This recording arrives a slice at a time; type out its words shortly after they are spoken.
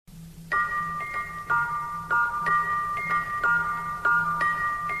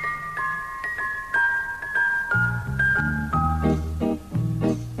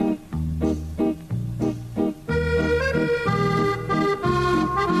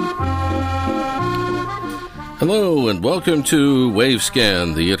Hello and welcome to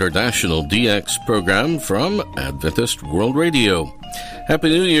Wavescan, the international DX program from Adventist World Radio. Happy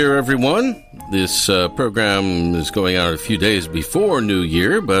New Year, everyone. This program is going out a few days before New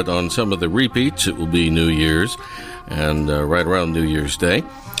Year, but on some of the repeats it will be New Year's and right around New Year's Day.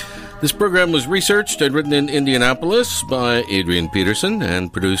 This program was researched and written in Indianapolis by Adrian Peterson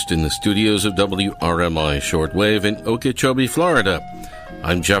and produced in the studios of WRMI Shortwave in Okeechobee, Florida.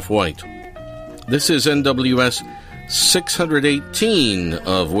 I'm Jeff White. This is NWS 618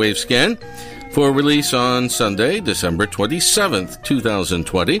 of Wavescan for release on Sunday, December 27th,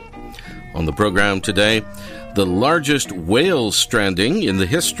 2020. On the program today, the largest whale stranding in the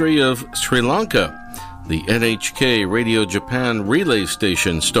history of Sri Lanka, the NHK Radio Japan relay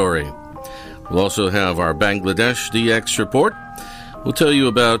station story. We'll also have our Bangladesh DX report. We'll tell you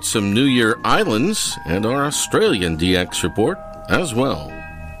about some New Year islands and our Australian DX report as well.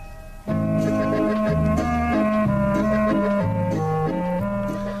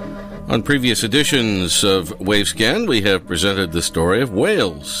 On previous editions of Wavescan, we have presented the story of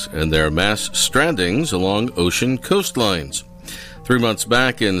whales and their mass strandings along ocean coastlines. 3 months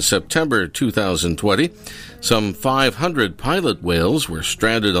back in September 2020, some 500 pilot whales were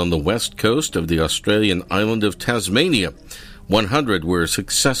stranded on the west coast of the Australian island of Tasmania. 100 were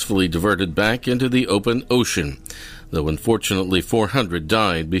successfully diverted back into the open ocean, though unfortunately 400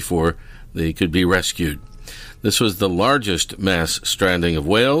 died before they could be rescued. This was the largest mass stranding of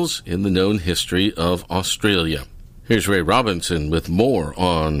whales in the known history of Australia. Here's Ray Robinson with more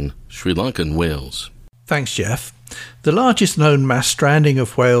on Sri Lankan whales. Thanks, Jeff. The largest known mass stranding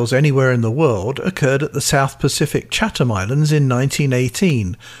of whales anywhere in the world occurred at the South Pacific Chatham Islands in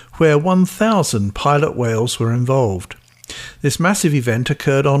 1918, where 1,000 pilot whales were involved. This massive event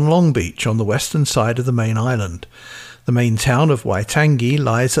occurred on Long Beach on the western side of the main island. The main town of Waitangi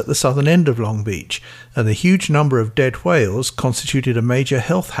lies at the southern end of Long Beach, and the huge number of dead whales constituted a major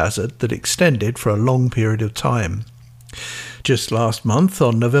health hazard that extended for a long period of time. Just last month,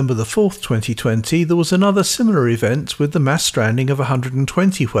 on November the 4th, 2020, there was another similar event with the mass stranding of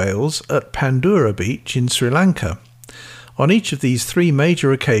 120 whales at Pandura Beach in Sri Lanka. On each of these three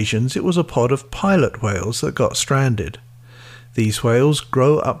major occasions, it was a pod of pilot whales that got stranded. These whales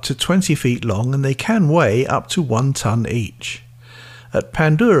grow up to 20 feet long and they can weigh up to 1 ton each. At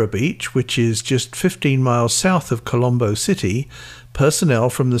Pandura Beach, which is just 15 miles south of Colombo City, personnel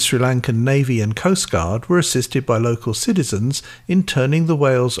from the Sri Lankan Navy and Coast Guard were assisted by local citizens in turning the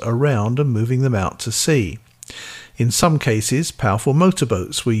whales around and moving them out to sea. In some cases, powerful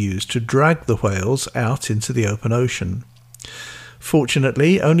motorboats were used to drag the whales out into the open ocean.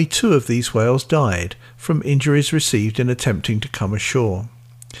 Fortunately, only 2 of these whales died from injuries received in attempting to come ashore.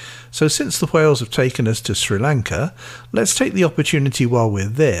 So since the whales have taken us to Sri Lanka, let's take the opportunity while we're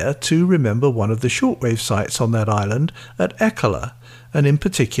there to remember one of the shortwave sites on that island at Ekala, and in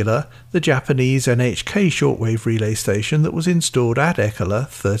particular the Japanese NHK shortwave relay station that was installed at Ekala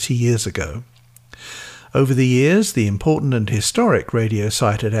 30 years ago. Over the years, the important and historic radio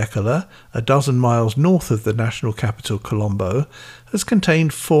site at Ekala, a dozen miles north of the national capital Colombo, has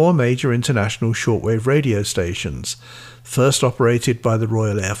contained 4 major international shortwave radio stations, first operated by the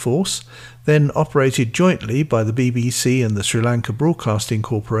Royal Air Force, then operated jointly by the BBC and the Sri Lanka Broadcasting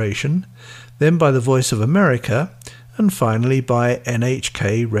Corporation, then by the Voice of America, and finally by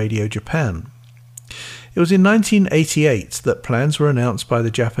NHK Radio Japan. It was in 1988 that plans were announced by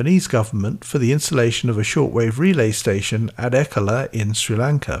the Japanese government for the installation of a shortwave relay station at Ekala in Sri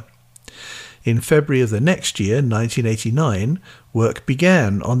Lanka. In February of the next year, 1989, work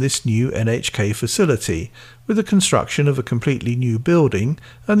began on this new NHK facility, with the construction of a completely new building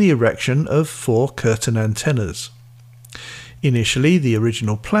and the erection of 4 curtain antennas. Initially, the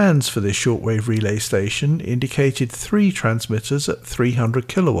original plans for this shortwave relay station indicated 3 transmitters at 300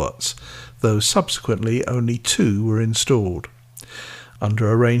 kilowatts, though subsequently only 2 were installed.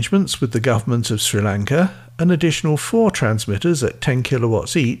 Under arrangements with the government of Sri Lanka, an additional 4 transmitters at 10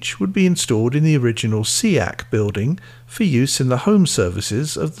 kilowatts each would be installed in the original SEAC building for use in the home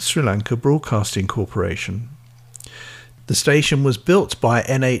services of the Sri Lanka Broadcasting Corporation. The station was built by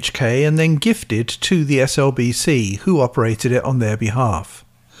NHK and then gifted to the SLBC, who operated it on their behalf.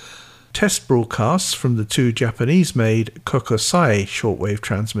 Test broadcasts from the 2 Japanese-made Kokusai shortwave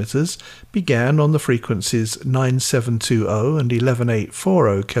transmitters began on the frequencies 9720 and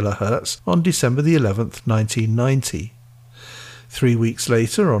 11840 kHz on December the 11th, 1990. 3 weeks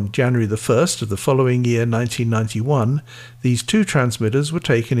later, on January the 1st of the following year, 1991, these 2 transmitters were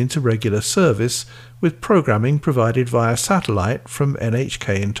taken into regular service, with programming provided via satellite from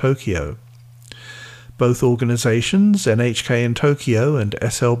NHK in Tokyo. Both organizations, NHK in Tokyo and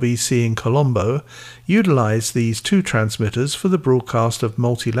SLBC in Colombo, utilized these two transmitters for the broadcast of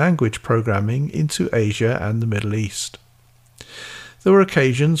multi-language programming into Asia and the Middle East. There were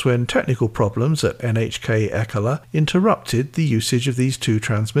occasions when technical problems at NHK Ekala interrupted the usage of these two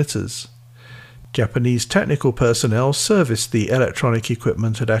transmitters. Japanese technical personnel serviced the electronic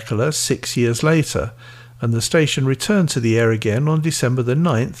equipment at Ekala 6 years later, and the station returned to the air again on December 9,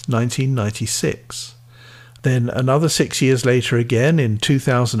 1996. Then another 6 years later again, in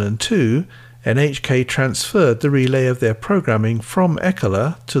 2002, NHK transferred the relay of their programming from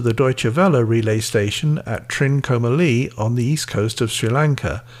Ekala to the Deutsche Welle relay station at Trincomalee on the east coast of Sri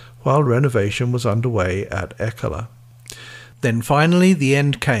Lanka, while renovation was underway at Ekala. Then finally the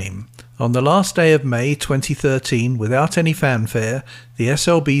end came. On the last day of May 2013, without any fanfare, the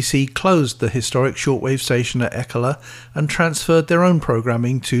SLBC closed the historic shortwave station at Ekala and transferred their own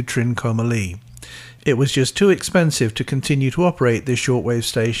programming to Trincomalee. It was just too expensive to continue to operate this shortwave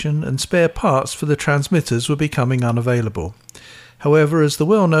station, and spare parts for the transmitters were becoming unavailable. However, as the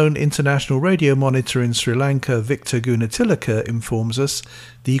well-known international radio monitor in Sri Lanka, Victor Gunatilaka, informs us,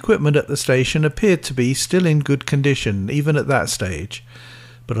 the equipment at the station appeared to be still in good condition, even at that stage.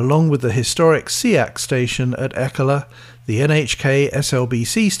 But along with the historic SEAC station at Ekala, the NHK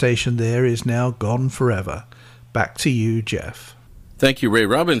SLBC station there is now gone forever. Back to you, Jeff. Thank you, Ray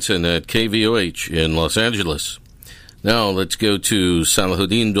Robinson at KVOH in Los Angeles. Now let's go to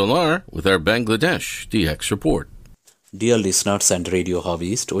Salahuddin Dolar with our Bangladesh DX report. Dear listeners and radio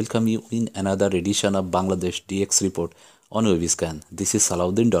hobbyists, welcome you in another edition of Bangladesh DX report on Wavyscan. This is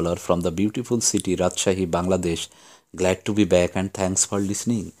Salahuddin Dolar from the beautiful city Rajshahi, Bangladesh. Glad to be back and thanks for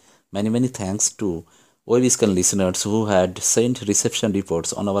listening. Many thanks to Wavyscan listeners who had sent reception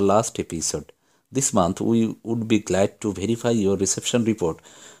reports on our last episode. This month we would be glad to verify your reception report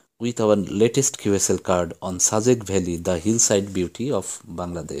with our latest QSL card on Sajek Valley, the hillside beauty of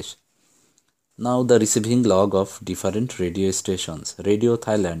Bangladesh. Now the receiving log of different radio stations. Radio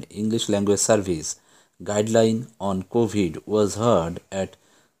Thailand English Language Service guideline on COVID was heard at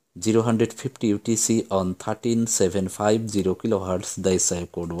 0150 UTC on 13750 kHz. The SI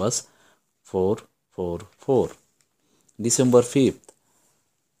code was 444. December 5th,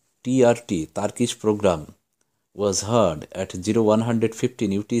 TRT Turkish program was heard at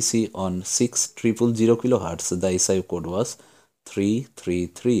 0115 UTC on 6000 kHz. The SI code was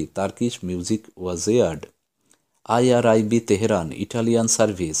 333. Turkish music was aired. IRIB Tehran Italian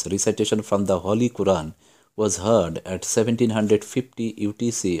service recitation from the Holy Quran was heard at 1750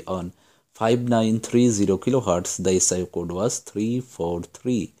 UTC on 5930 kHz. The SI code was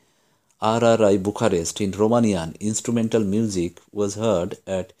 343. RRI Bucharest in Romanian instrumental music was heard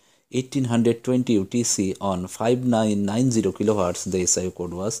at 1820 UTC on 5990 kHz. The SI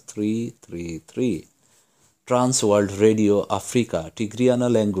code was 333. Trans World Radio Africa Tigriana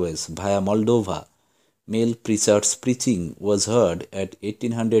language via Moldova male preacher's preaching was heard at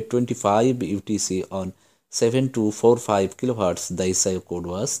 1825 UTC on 7245 kHz. The SI code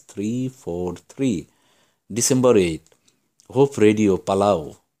was 343. December 8, Hope Radio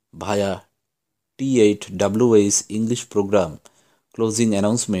Palau via T8WA's English program closing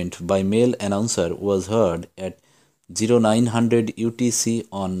announcement by male announcer was heard at 0900 UTC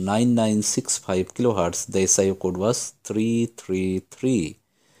on 9965 kHz. The SI code was 333.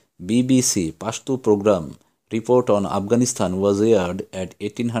 BBC Pashto program report on Afghanistan was aired at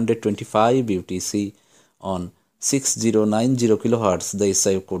 1825 UTC on 6090 kHz. The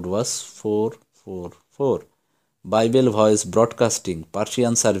SI code was 444. Bible Voice Broadcasting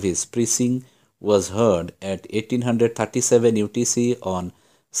Persian service preaching was heard at 1837 UTC on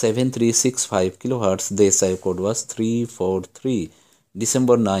 7365 kHz. The SI code was 343.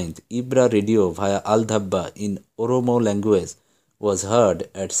 December 9th, Ibra Radio via Al-Dhabba in Oromo language was heard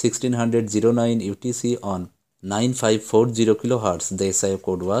at 1609 UTC on 9540 kHz. The SI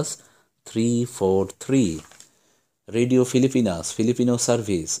code was 343. Radio Filipinas Filipino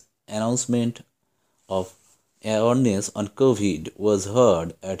service announcement of awareness on COVID was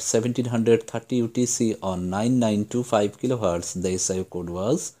heard at 1730 UTC on 9925 kHz. The SI code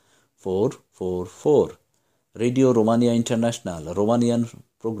was 444. Radio Romania International Romanian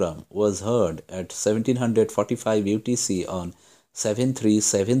program was heard at 1745 UTC on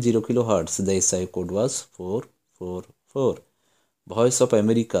 7370 kHz. The SI code was 444. Voice of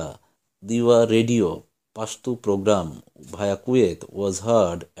America Diva Radio Pashto program via Kuwait was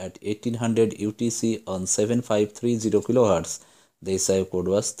heard at 1800 UTC on 7530 kHz. The SI code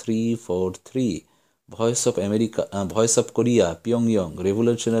was 343. Voice of Korea Pyongyang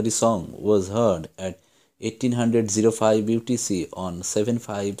Revolutionary Song was heard at 1800-05 UTC on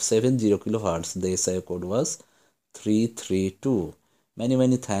 7570 kHz. The SIO code was 332.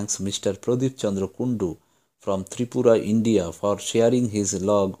 Many thanks Mr. Pradeep Chandra Kundu from Tripura, India for sharing his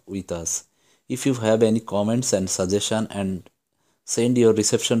log with us. If you have any comments and suggestion, and send your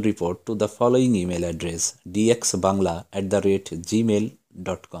reception report to the following email address: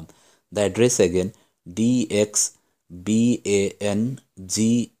 dxbangla@gmail.com. The address again: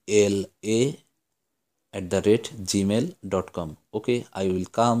 dxbangla@gmail.com. Okay, I will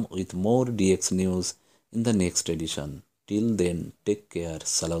come with more DX news in the next edition. Till then, take care.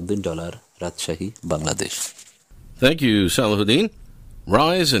 Salahuddin Dollar, Rajshahi, Bangladesh. Thank you, Salahuddin.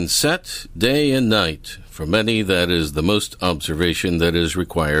 Rise and set, day and night. For many, that is the most observation that is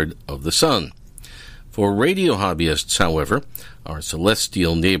required of the sun. For radio hobbyists, however, our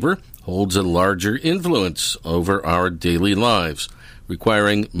celestial neighbor holds a larger influence over our daily lives,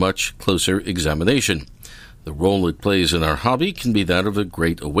 requiring much closer examination. The role it plays in our hobby can be that of a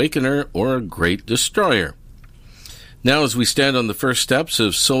great awakener or a great destroyer. Now, as we stand on the first steps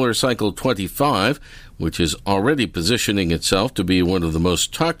of Solar Cycle 25, which is already positioning itself to be one of the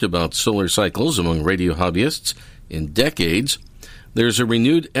most talked about solar cycles among radio hobbyists in decades, there's a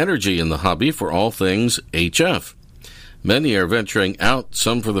renewed energy in the hobby for all things HF. Many are venturing out,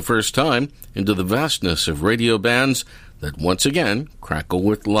 some for the first time, into the vastness of radio bands that once again crackle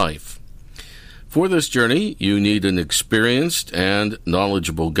with life. For this journey, you need an experienced and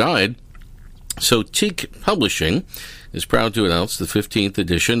knowledgeable guide. So Teak Publishing is proud to announce the 15th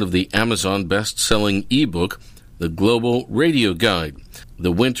edition of the Amazon best-selling ebook, The Global Radio Guide,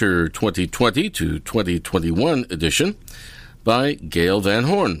 the Winter 2020 to 2021 edition, by Gail Van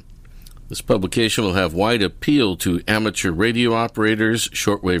Horn. This publication will have wide appeal to amateur radio operators,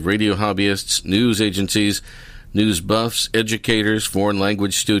 shortwave radio hobbyists, news agencies, news buffs, educators, foreign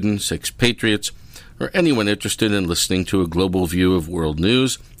language students, expatriates, or anyone interested in listening to a global view of world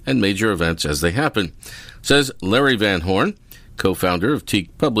news and major events as they happen, says Larry Van Horn, co-founder of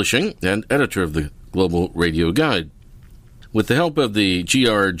Teak Publishing and editor of the Global Radio Guide. With the help of the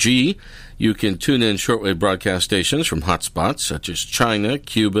GRG, you can tune in shortwave broadcast stations from hotspots such as China,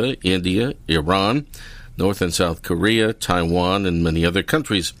 Cuba, India, Iran, North and South Korea, Taiwan, and many other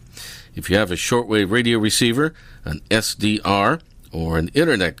countries. If you have a shortwave radio receiver, an SDR, or an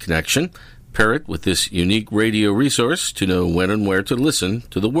internet connection, pair it with this unique radio resource to know when and where to listen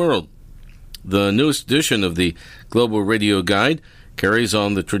to the world. The newest edition of the Global Radio Guide carries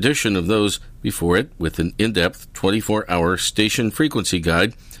on the tradition of those before it with an in-depth 24-hour station frequency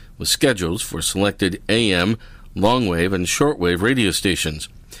guide with schedules for selected AM, longwave, and shortwave radio stations.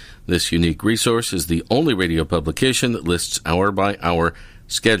 This unique resource is the only radio publication that lists hour-by-hour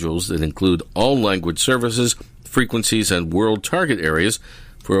schedules that include all language services, frequencies, and world target areas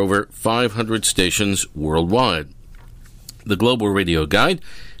for over 500 stations worldwide. The Global Radio Guide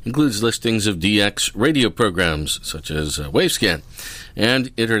includes listings of DX radio programs such as Wavescan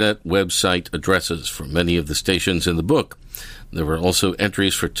and internet website addresses for many of the stations in the book. There were also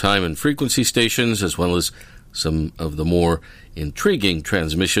entries for time and frequency stations, as well as some of the more intriguing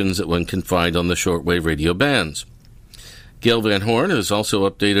transmissions that one can find on the shortwave radio bands. Gail Van Horn has also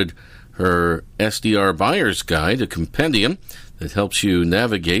updated her SDR Buyer's Guide, a compendium that helps you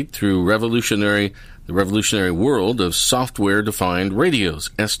navigate through the revolutionary world of software-defined radios,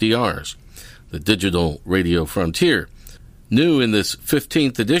 SDRs, the digital radio frontier. New in this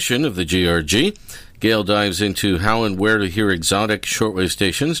 15th edition of the GRG, Gail dives into how and where to hear exotic shortwave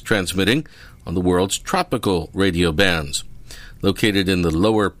stations transmitting on the world's tropical radio bands. Located in the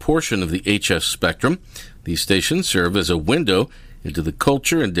lower portion of the HF spectrum, these stations serve as a window into the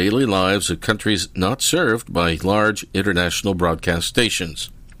culture and daily lives of countries not served by large international broadcast stations.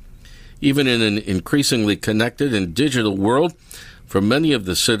 Even in an increasingly connected and digital world, for many of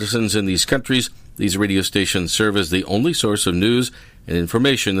the citizens in these countries, these radio stations serve as the only source of news and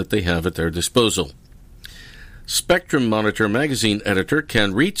information that they have at their disposal. Spectrum Monitor magazine editor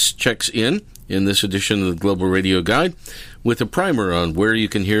Ken Reitz checks in this edition of the Global Radio Guide with a primer on where you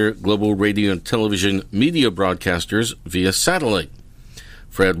can hear global radio and television media broadcasters via satellite.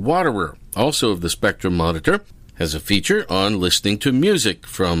 Fred Waterer, also of the Spectrum Monitor, has a feature on listening to music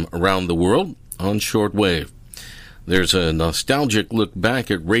from around the world on shortwave. There's a nostalgic look back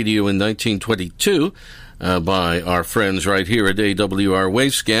at radio in 1922 by our friends right here at AWR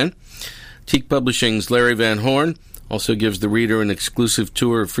Wavescan. Teak Publishing's Larry Van Horn also gives the reader an exclusive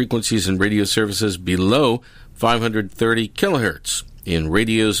tour of frequencies and radio services below 530 kilohertz in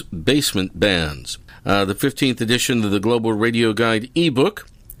radio's basement bands. The 15th edition of the Global Radio Guide ebook,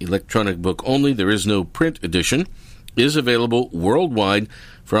 electronic book only, there is no print edition, is available worldwide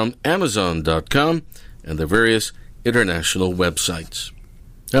from Amazon.com and the various international websites.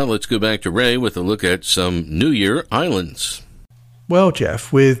 Now let's go back to Ray with a look at some New Year islands. Well,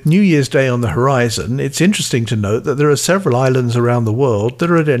 Jeff, with New Year's Day on the horizon, it's interesting to note that there are several islands around the world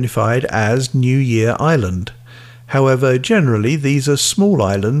that are identified as New Year Island. However, generally these are small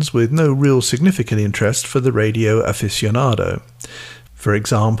islands with no real significant interest for the radio aficionado. For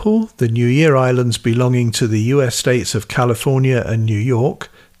example, the New Year Islands belonging to the US states of California and New York,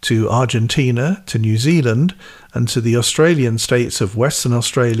 to Argentina, to New Zealand, and to the Australian states of Western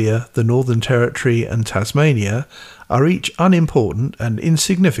Australia, the Northern Territory and Tasmania, are each unimportant and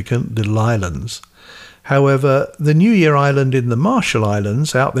insignificant little islands. However, the New Year Island in the Marshall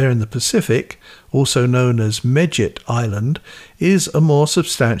Islands out there in the Pacific, also known as Medjit Island, is a more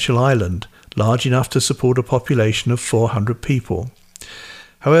substantial island, large enough to support a population of 400 people.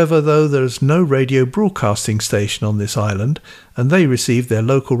 However, though there is no radio broadcasting station on this island, and they receive their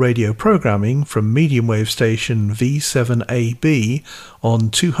local radio programming from medium wave station V7AB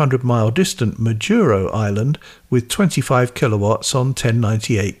on 200-mile distant Majuro Island with 25 kilowatts on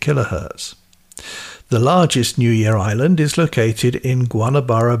 1098 kHz. The largest New Year Island is located in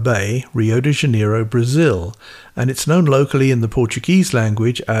Guanabara Bay, Rio de Janeiro, Brazil, and it's known locally in the Portuguese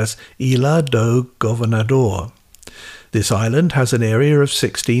language as Ilha do Governador. This island has an area of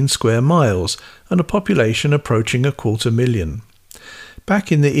 16 square miles and a population approaching 250,000. Back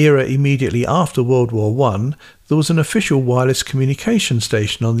in the era immediately after World War I, there was an official wireless communication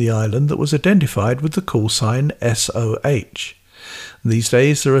station on the island that was identified with the call sign SOH. These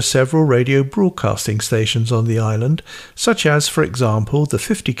days there are several radio broadcasting stations on the island, such as, for example, the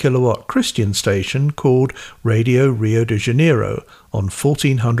 50 kilowatt Christian station called Radio Rio de Janeiro on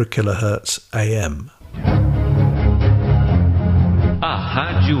 1400 kHz AM. A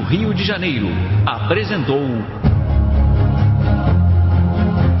Rádio Rio de Janeiro apresentou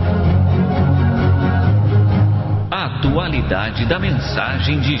a atualidade da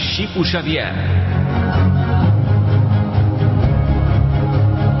mensagem de Chico Xavier.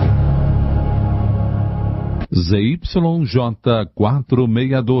 ZYJ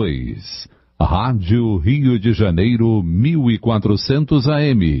 462, Rádio Rio de Janeiro 1400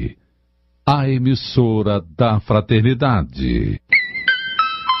 AM, a emissora da Fraternidade.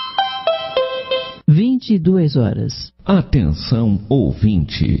 22 horas. Atenção,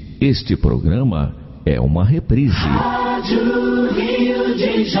 ouvinte, este programa é uma reprise. Rádio Rio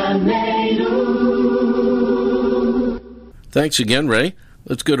de Janeiro. Thanks again, Ray.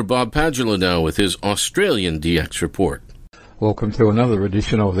 Let's go to Bob Padula now with his Australian DX report. Welcome to another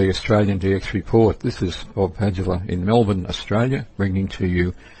edition of the Australian DX report. This is Bob Padula in Melbourne, Australia, bringing to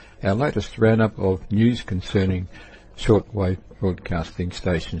you our latest roundup of news concerning shortwave broadcasting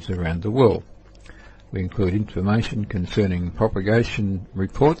stations around the world. We include information concerning propagation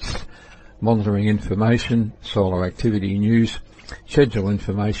reports, monitoring information, solar activity news, schedule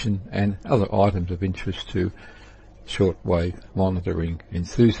information, and other items of interest to shortwave monitoring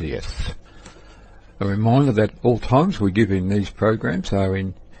enthusiasts. A reminder that all times we give in these programs are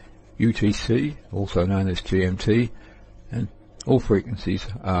in UTC, also known as GMT, and all frequencies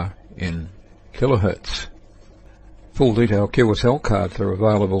are in kilohertz. Full detail QSL cards are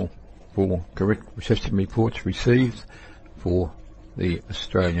available for correct reception reports received for the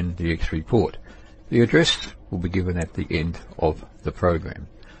Australian DX report. The address will be given at the end of the program.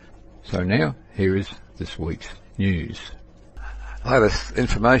 So now, here is this week's news. Latest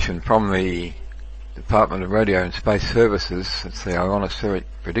information from the Department of Radio and Space Services, it's the Ionospheric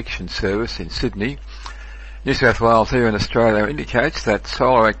Prediction Service in Sydney. New South Wales here in Australia indicates that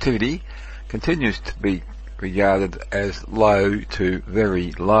solar activity continues to be regarded as low to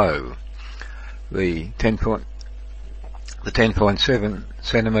very low. The 10.7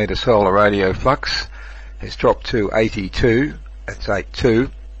 centimetre solar radio flux has dropped to 82, that's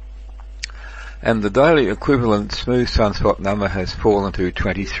 82, and the daily equivalent smooth sunspot number has fallen to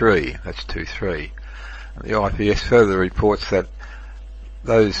 23, that's 23. The IPS further reports that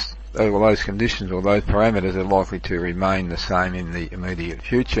those conditions or those parameters are likely to remain the same in the immediate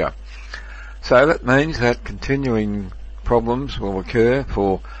future. So that means that continuing problems will occur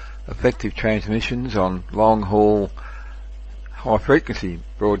for effective transmissions on long-haul high-frequency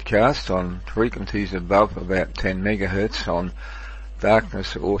broadcasts on frequencies above about 10 megahertz on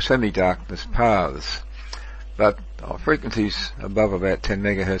darkness or semi-darkness paths, but frequencies above about 10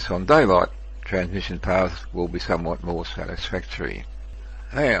 megahertz on daylight transmission paths will be somewhat more satisfactory.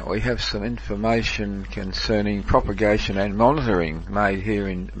 Now we have some information concerning propagation and monitoring made here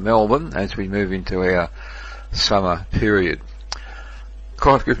in Melbourne as we move into our summer period.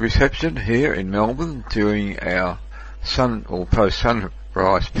 Quite good reception here in Melbourne during our sun or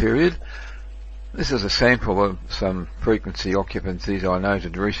post-sunrise period. This is a sample of some frequency occupancies I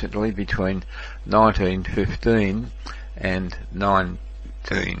noted recently between 1915 and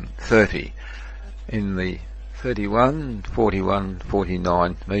 1930 in the 31, 41,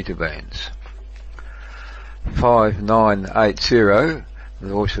 49 metre bands. 5980, the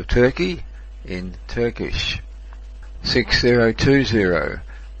Voice of Turkey in Turkish. 6020,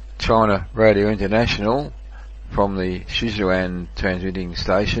 China Radio International from the Sichuan transmitting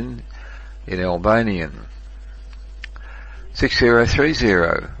station in Albanian.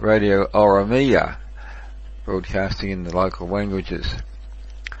 6030, Radio Oromia, broadcasting in the local languages.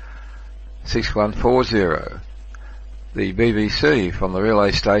 6140, the BBC from the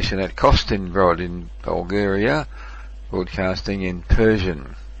relay station at Kostinbrod in Bulgaria, broadcasting in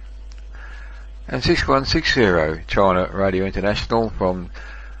Persian. And 6160, China Radio International from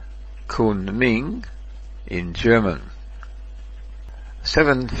Kunming in German.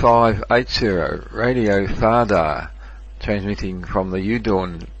 7580, Radio Fardar, transmitting from the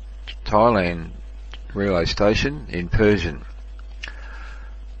Udon, Thailand relay station in Persian.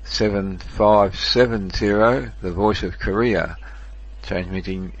 7570, the Voice of Korea,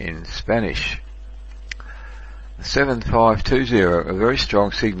 transmitting in Spanish. 7520, a very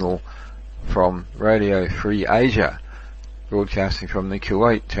strong signal from Radio Free Asia, broadcasting from the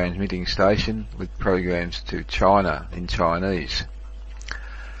Kuwait transmitting station with programs to China in Chinese.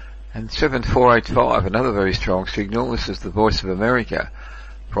 And 7485, another very strong signal. This is the Voice of America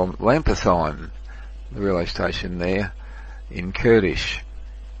from Lampertheim, the relay station there in Kurdish.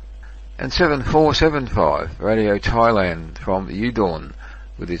 And 7475, Radio Thailand from Udon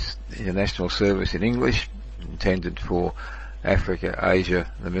with its international service in English, intended for Africa, Asia,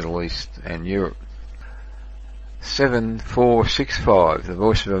 the Middle East and Europe. 7465, the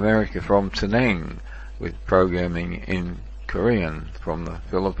Voice of America from Penang with programming in Korean from the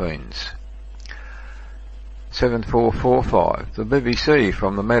Philippines. 7445, the BBC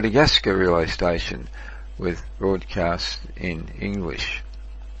from the Madagascar relay station with broadcast in English.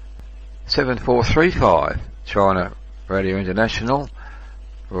 7435, China Radio International,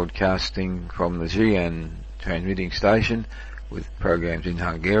 broadcasting from the Xi'an transmitting station with programs in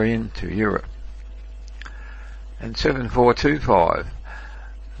Hungarian to Europe. And 7425,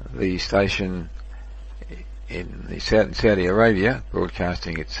 the station in the Saudi Arabia,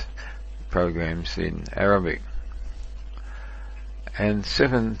 broadcasting its programs in Arabic. And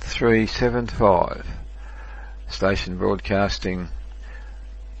 7375, station broadcasting,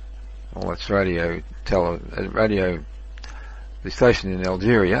 well, it's the station in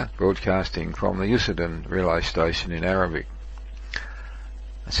Algeria, broadcasting from the Usadin relay station in Arabic.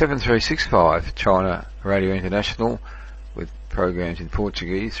 7365, China Radio International, with programs in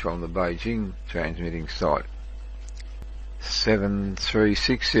Portuguese from the Beijing transmitting site.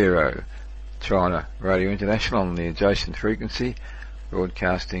 7360, China Radio International on the adjacent frequency,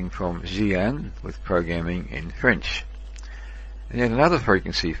 broadcasting from Xi'an with programming in French. And yet another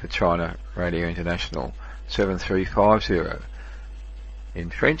frequency for China Radio International, 7350, in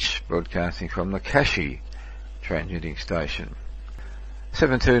French, broadcasting from the Kashi transmitting station.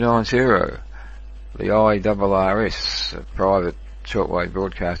 7290, the IRRS, a private shortwave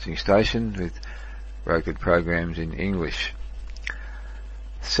broadcasting station with brokered programs in English.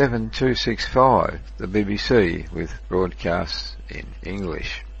 7265, the BBC with broadcasts in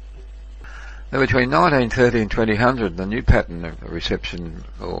English. Now between 1930 and 2000, the new pattern of reception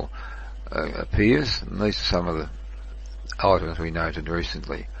appears, and these are some of the items we noted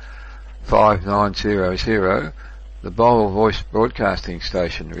recently. 5900, the Bible Voice Broadcasting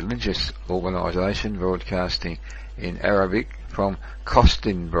Station, religious organisation broadcasting in Arabic from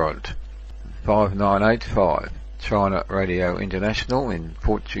Kostinbrod. 5985, China Radio International in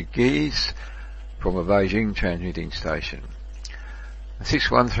Portuguese from a Beijing transmitting station.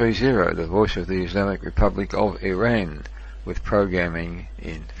 6130, the Voice of the Islamic Republic of Iran with programming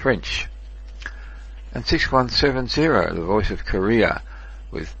in French. And 6170, the Voice of Korea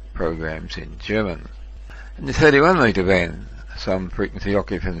with programs in German. In the 31 metre band, some frequency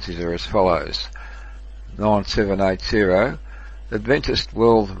occupancies are as follows. 9780, Adventist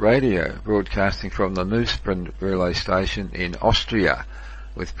World Radio, broadcasting from the Nussbrunn relay station in Austria,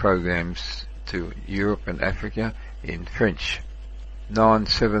 with programs to Europe and Africa in French.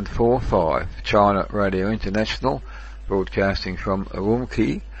 9745, China Radio International, broadcasting from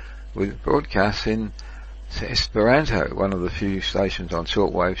Urumqi, with broadcasts in Esperanto, one of the few stations on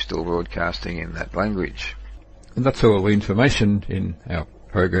shortwave still broadcasting in that language. And that's all the information in our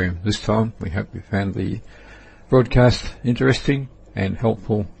program this time. We hope you found the broadcast interesting and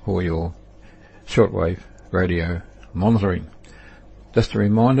helpful for your shortwave radio monitoring. Just a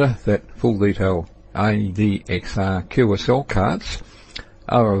reminder that full detail ADXR QSL cards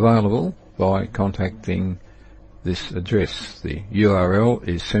are available by contacting this address. The URL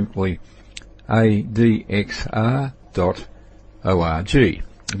is simply adxr.org. I'll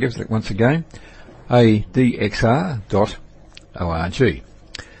give it once again, adxr.org.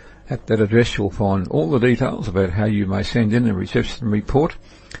 At that address you'll find all the details about how you may send in a reception report,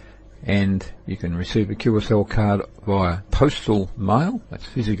 and you can receive a QSL card via postal mail, that's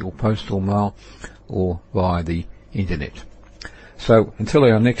physical postal mail, or via the internet. So until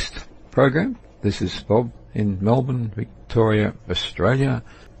our next program, this is Bob in Melbourne, Victoria, Australia,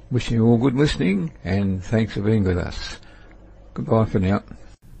 wishing you all good listening, and thanks for being with us. Goodbye for now.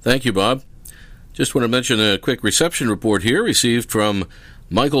 Thank you, Bob. Just want to mention a quick reception report here received from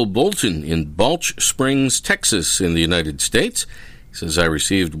Michael Bolton in Balch Springs, Texas in the United States. He says, I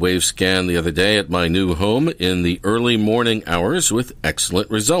received Wavescan the other day at my new home in the early morning hours with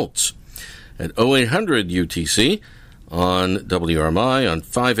excellent results. At 0800 UTC on WRMI on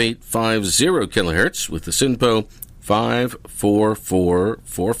 5850 kilohertz with the SINPO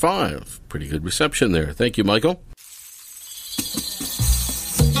 54445. Pretty good reception there. Thank you, Michael.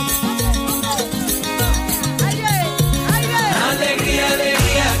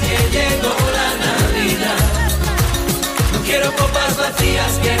 Copas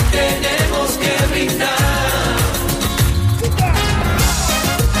vacías que tenemos que brindar.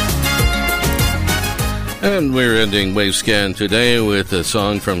 And we're ending Wavescan today with a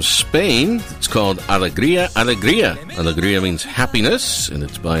song from Spain. It's called Alegría, Alegría. Alegría means happiness, and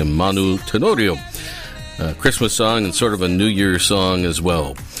it's by Manu Tenorio. A Christmas song and sort of a New Year song as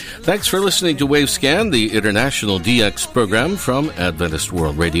well. Thanks for listening to Wavescan, the international DX program from Adventist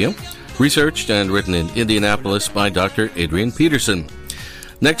World Radio. Researched and written in Indianapolis by Dr. Adrian Peterson.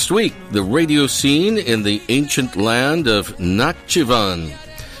 Next week, the radio scene in the ancient land of Nakhchivan.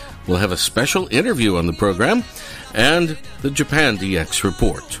 We'll have a special interview on the program and the Japan DX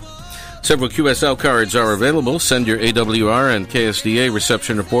report. Several QSL cards are available. Send your AWR and KSDA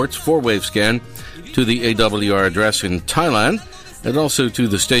reception reports for Wavescan to the AWR address in Thailand and also to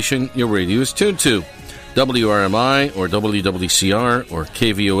the station your radio is tuned to. WRMI or WWCR or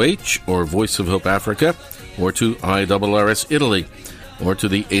KVOH or Voice of Hope Africa or to IRRS Italy or to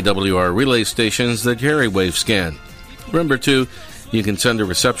the AWR relay stations that carry Wavescan. Remember, too, you can send a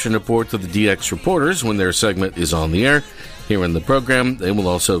reception report to the DX reporters when their segment is on the air. Here in the program, they will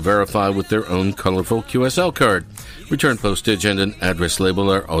also verify with their own colorful QSL card. Return postage and an address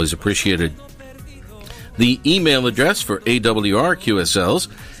label are always appreciated. The email address for AWR QSLs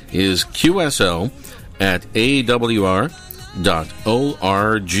is qsl@awr.org.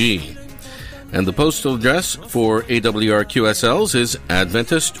 And the postal address for AWR QSLs is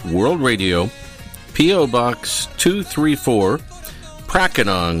Adventist World Radio, P.O. Box 234,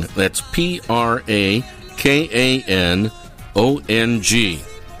 Prakanong, that's Prakanong,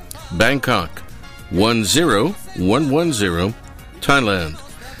 Bangkok 10110, Thailand.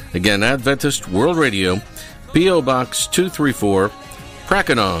 Again, Adventist World Radio, P.O. Box 234,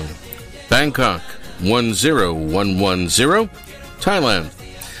 Prakanong, Bangkok 10110, Thailand.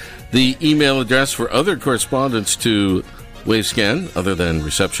 The email address for other correspondence to Wavescan, other than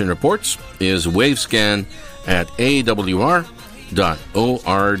reception reports, is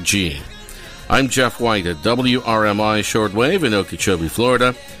wavescan@awr.org. I'm Jeff White at WRMI Shortwave in Okeechobee,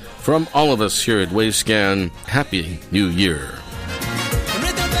 Florida. From all of us here at Wavescan, Happy New Year.